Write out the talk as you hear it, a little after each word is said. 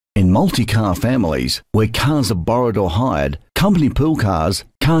In multi-car families, where cars are borrowed or hired, company pool cars,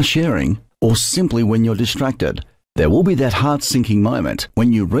 car sharing, or simply when you're distracted, there will be that heart-sinking moment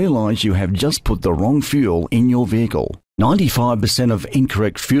when you realise you have just put the wrong fuel in your vehicle. 95% of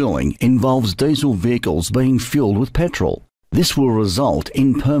incorrect fueling involves diesel vehicles being fueled with petrol. This will result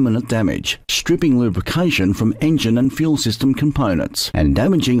in permanent damage, stripping lubrication from engine and fuel system components, and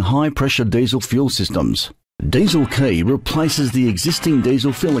damaging high-pressure diesel fuel systems. Diesel Key replaces the existing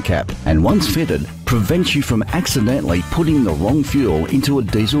diesel filler cap and, once fitted, prevents you from accidentally putting the wrong fuel into a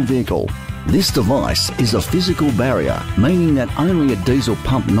diesel vehicle. This device is a physical barrier, meaning that only a diesel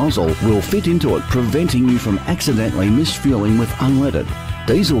pump nozzle will fit into it, preventing you from accidentally misfueling with unleaded.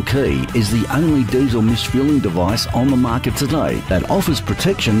 Diesel Key is the only diesel misfueling device on the market today that offers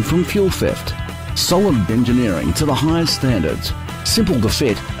protection from fuel theft. Solid engineering to the highest standards. Simple to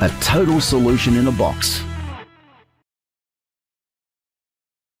fit, a total solution in a box.